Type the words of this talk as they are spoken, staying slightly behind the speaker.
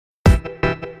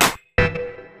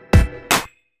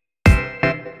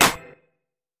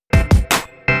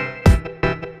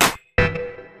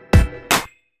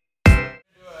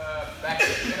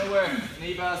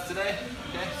knee bars today.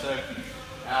 Okay, so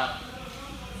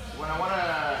when I want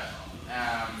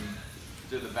to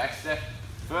do the back step,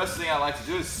 first thing I like to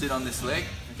do is sit on this leg,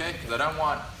 okay, because I don't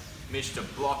want Mish to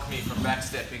block me from back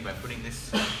stepping by putting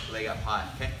this leg up high.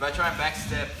 Okay, if I try and back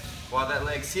step while that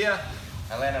leg's here,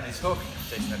 I land on his hook,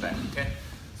 takes me back. Okay,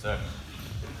 so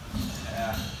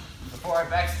before I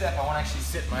back step, I want to actually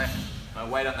sit my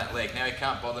weight on that leg. Now he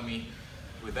can't bother me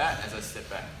with that as I step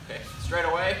back. Okay, straight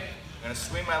away, I'm going to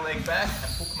swing my leg back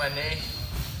and hook my knee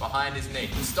behind his knee.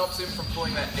 It stops him from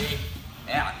pulling that knee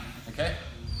out. Okay,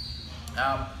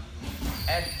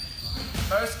 and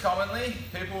most commonly,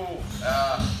 people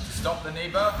to stop the knee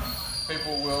bar,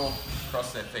 people will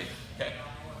cross their feet. Okay,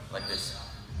 like this.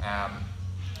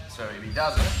 So if he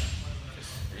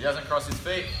doesn't cross his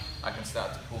feet, I can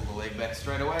start to pull the leg back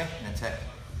straight away and attack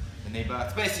the knee bar.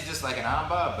 It's basically just like an arm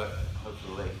bar, but hook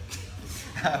the leg.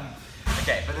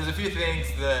 Okay, but there's a few things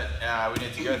that we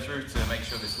need to go through to make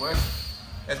sure this works.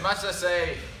 As much as I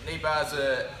say knee bars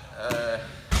are,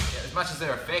 as much as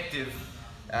they're effective,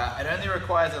 it only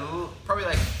requires probably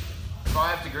like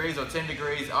 5 degrees or 10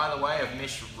 degrees either way of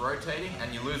Mish rotating,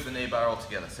 and you lose the knee bar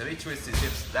altogether. So he twists his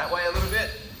hips that way a little bit.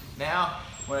 Now,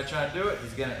 when I try and do it,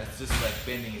 it's just like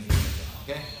bending his knees,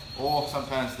 okay? Or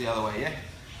sometimes the other way, yeah?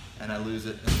 And I lose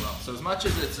it as well. So as much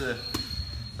as it's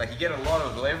like you get a lot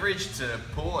of leverage to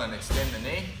pull and extend the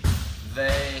knee,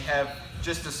 they have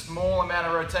just a small amount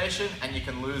of rotation and you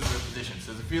can lose the position.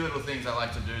 So there's a few little things I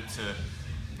like to do to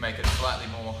make it slightly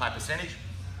more high percentage.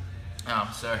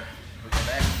 So we go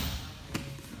back,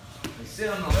 we sit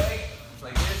on the leg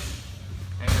like this,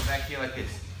 and go back here like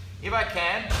this. If I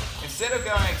can, instead of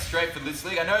going straight for this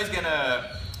leg, I know he's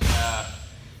gonna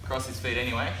cross his feet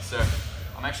anyway, so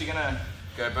I'm actually gonna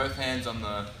go both hands on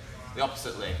the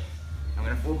opposite leg. I'm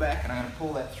gonna fall back and I'm gonna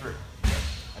pull that through.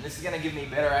 And this is gonna give me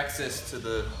better access to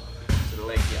the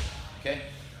leg here, okay?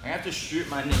 I have to shoot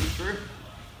my knee through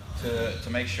to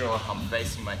make sure I'm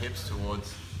facing my hips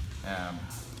towards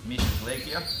Mish's leg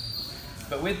here.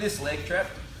 But with this leg trap,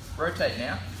 rotate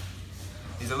now,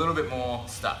 he's a little bit more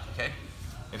stuck, okay?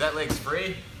 If that leg's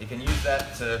free, you can use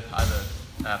that to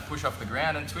either push off the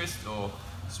ground and twist or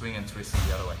swing and twist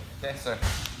the other way. Okay, so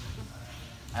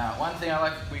one thing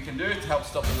we can do to help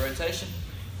stop the rotation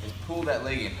is pull that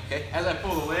leg in. Okay, as I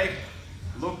pull the leg,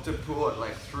 look to pull it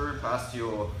like through past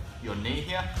your knee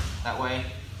here. That way,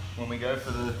 when we go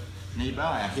for the knee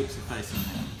bar, our hips are facing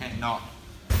there. Okay, not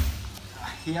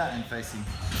here and facing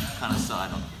kind of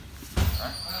side on.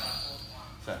 Alright.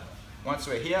 So once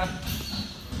we're here,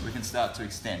 we can start to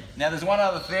extend. Now there's one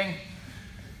other thing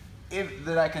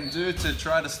that I can do to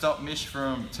try to stop Mish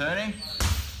from turning.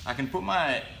 I can put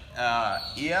my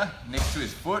ear next to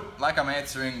his foot like I'm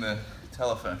answering the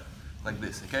telephone, like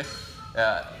this, okay?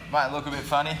 Might look a bit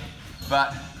funny,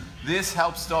 but this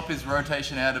helps stop his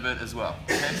rotation out of it as well,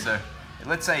 okay? So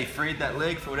let's say he freed that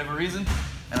leg for whatever reason,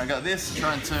 and I got this,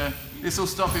 try and turn. This will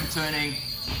stop him turning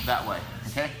that way,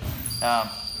 okay?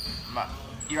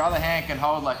 Your other hand can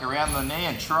hold like around the knee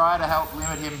and try to help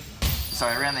limit him,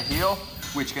 around the heel,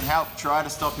 which can help try to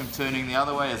stop him turning the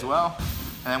other way as well.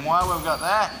 And then while we've got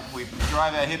that, we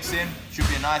drive our hips in. Should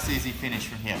be a nice easy finish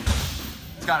from here.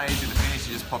 It's kind of easy to finish,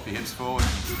 you just pop your hips forward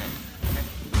and extend. Okay?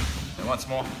 So once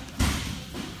more.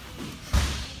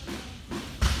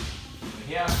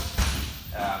 Here,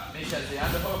 Mish has the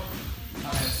underhook. I'm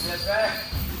going to step back,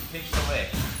 pinch the leg.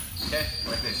 Okay,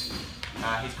 like this.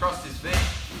 He's crossed his feet,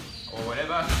 or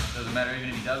whatever, doesn't matter even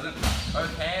if he doesn't.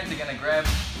 Both hands are going to grab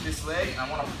this leg, and I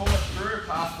want to pull it through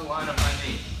past the line of my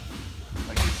knee.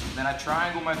 Like this. Then I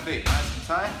triangle my feet nice and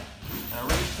tight, and I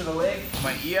reach to the leg,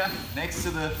 my ear next to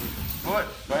the foot,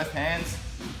 both hands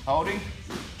holding.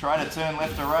 Try to turn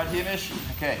left or right here, Mish.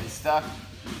 Okay, he's stuck.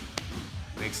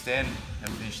 We extend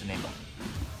and finish the knee bar.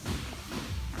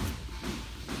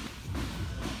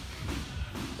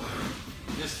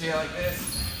 Just here like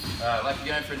this, like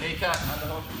you're going for a knee cut,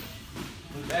 underhook,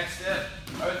 back step,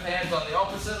 both hands on the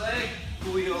opposite leg,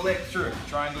 pull your leg through,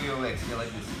 triangle your legs, here like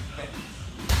this. Okay.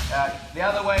 The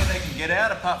other way they can get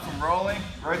out, apart from rolling,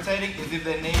 rotating, is if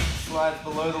their knee slides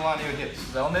below the line of your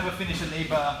hips. They'll never finish a knee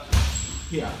bar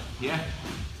here, So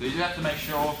you just have to make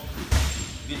sure,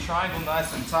 if you triangle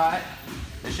nice and tight,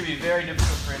 it should be very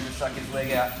difficult for him to suck his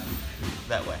leg out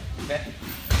that way, okay?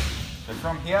 So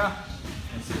from here,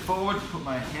 and sit forward, put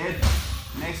my head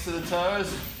next to the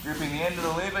toes, gripping the end of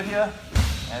the lever here,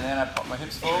 and then I pop my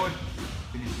hips forward,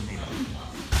 finish the knee bar.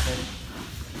 Okay.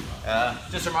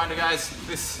 Just a reminder guys,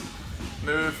 this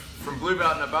move from blue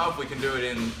belt and above, we can do it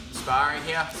in sparring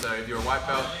here. So if you're a white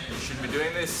belt, you shouldn't be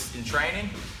doing this in training.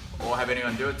 or have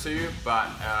anyone do it to you, but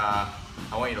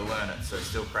I want you to learn it, so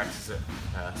still practice it.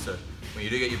 So when you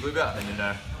do get your blue belt, then you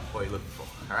know what you're looking for.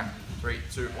 All right, 3,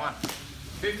 2, 1.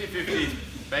 50-50 is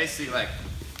basically like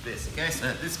this, okay?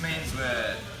 So this means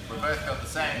we both got the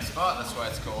same spot, that's why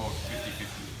it's called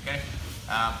 50-50, okay?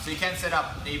 So you can set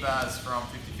up knee bars from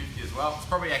 50-50 as well. It's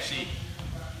probably actually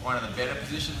one of the better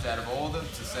positions out of all of them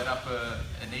to set up a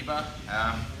knee bar.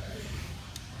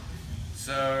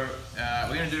 So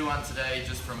we're going to do one today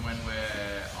just from when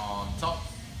we're on top.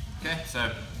 Okay,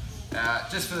 so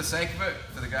just for the sake of it,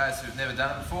 for the guys who've never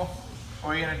done it before,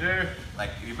 all you're going to do, like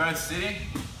if you're both sitting,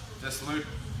 just loop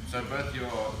so both your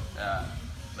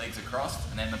legs are crossed,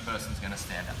 and then the person's going to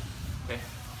stand up. Okay,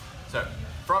 so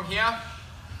from here,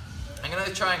 I'm going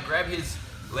to try and grab his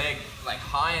leg like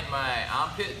high in my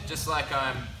armpit, just like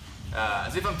I'm,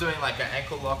 as if I'm doing like an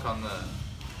ankle lock on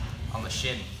the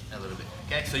shin a little bit.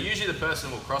 Okay, so usually the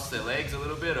person will cross their legs a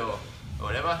little bit or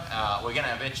whatever. We're going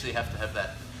to eventually have to have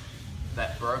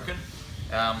that broken.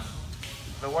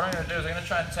 But what I'm going to do is I'm going to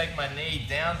try and take my knee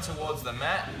down towards the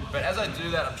mat, but as I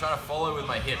do that I'm trying to follow with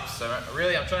my hips. So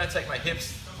really I'm trying to take my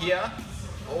hips here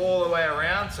all the way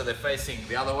around so they're facing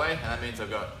the other way, and that means I've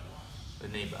got the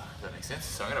knee bar. Does that make sense?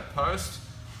 So I'm going to post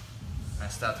and I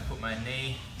start to put my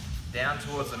knee down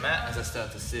towards the mat as I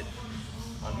start to sit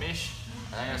on Mish,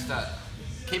 and I'm going to start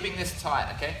keeping this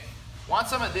tight, okay?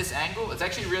 Once I'm at this angle, it's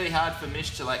actually really hard for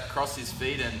Mish to like cross his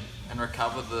feet and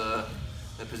recover the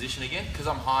position again, because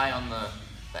I'm high on the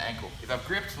ankle. If I've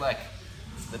gripped like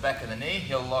the back of the knee,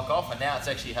 he'll lock off, and now it's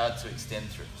actually hard to extend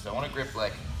through. So I want to grip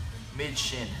like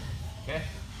mid-shin, okay?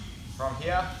 From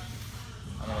here,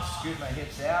 I'm going to scoot my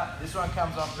hips out. This one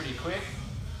comes on pretty quick,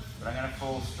 but I'm going to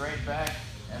fall straight back,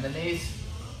 and the knees,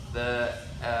 the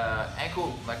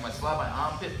ankle, like my slide my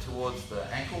armpit towards the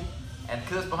ankle, and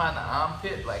because it's behind the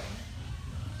armpit, like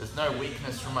there's no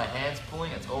weakness from my hands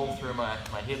pulling, it's all through my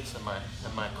hips and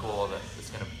my core that's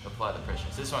going to apply the pressure.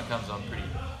 So this one comes on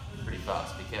pretty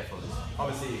fast, be careful of this.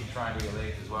 Obviously you can triangle your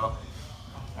legs as well,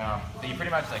 but you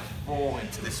pretty much like fall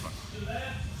into this one.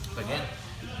 So again,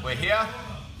 we're here,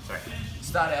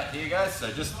 start out here guys, so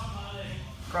just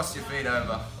cross your feet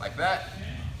over like that.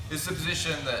 This is a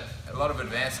position that a lot of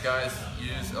advanced guys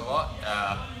use a lot,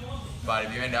 but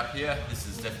if you end up here, this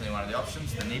is definitely one of the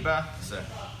options, the knee bar. So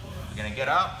you're gonna get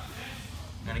up,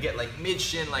 I'm gonna get like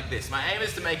mid-shin like this. My aim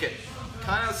is to make it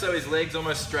kind of so his leg's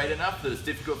almost straight enough that it's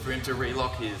difficult for him to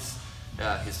relock his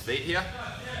feet here.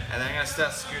 And then I'm gonna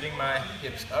start scooting my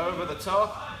hips over the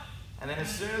top. And then as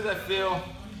soon as I feel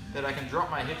that I can drop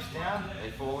my hips down,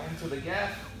 they fall into the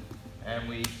gap, and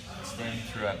we extend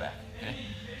through our back. Okay?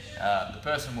 The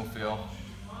person will feel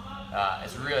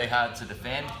it's really hard to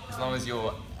defend as long as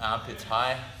your armpit's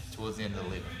high towards the end of the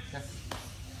leg. Okay?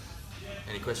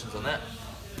 Any questions on that?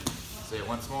 See it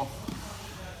once more.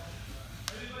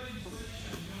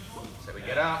 So we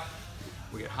get up,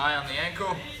 we get high on the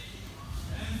ankle.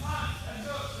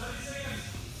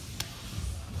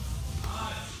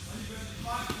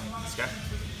 Let's go.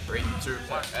 3, 2,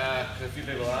 1. A few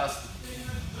people asked.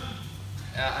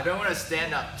 I don't want to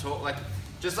stand up tall, like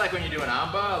just like when you do an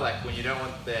arm bar, like when you don't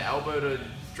want the elbow to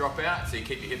drop out, so you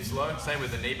keep your hips low. Same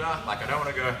with the knee bar. Like I don't want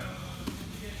to go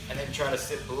and then try to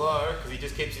sit below because he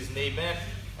just keeps his knee bent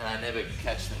and I never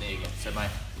catch the knee again. So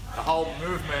the whole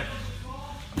movement,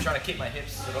 I'm trying to keep my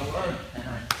hips at all low and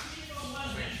I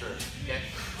swing through. Okay.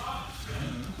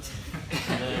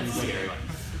 Scary one.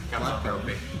 Comes up real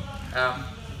big.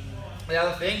 The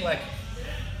other thing, like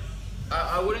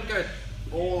I wouldn't go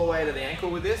all the way to the ankle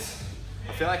with this.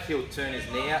 I feel like he'll turn his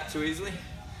knee out too easily.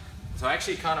 So I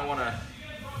actually kind of want to,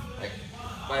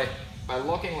 like, by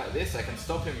locking like this, I can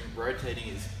stop him rotating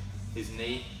his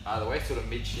knee either way, sort of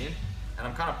mid-shin, and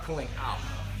I'm kind of pulling up.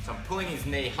 So I'm pulling his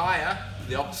knee higher,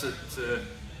 the opposite to,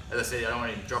 as I said, I don't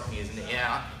want him dropping his knee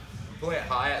out. I'm pulling it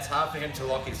higher. It's hard for him to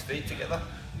lock his feet together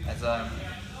as I'm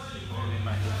moving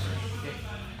my hips.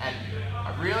 And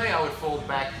I would fall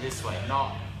back this way,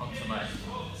 not onto my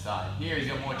side. Here he's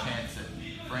got more chance at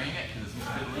freeing it because it's a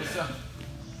bit looser.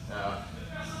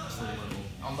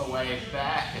 On the way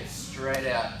back, it's straight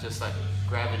out, just like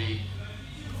gravity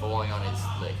falling on his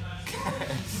leg.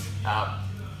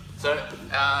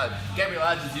 Gabriel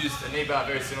has used a knee bar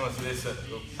very similar to this,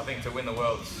 I think, to win the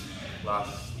Worlds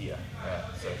last year.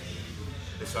 So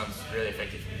this one's really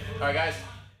effective. All right, guys.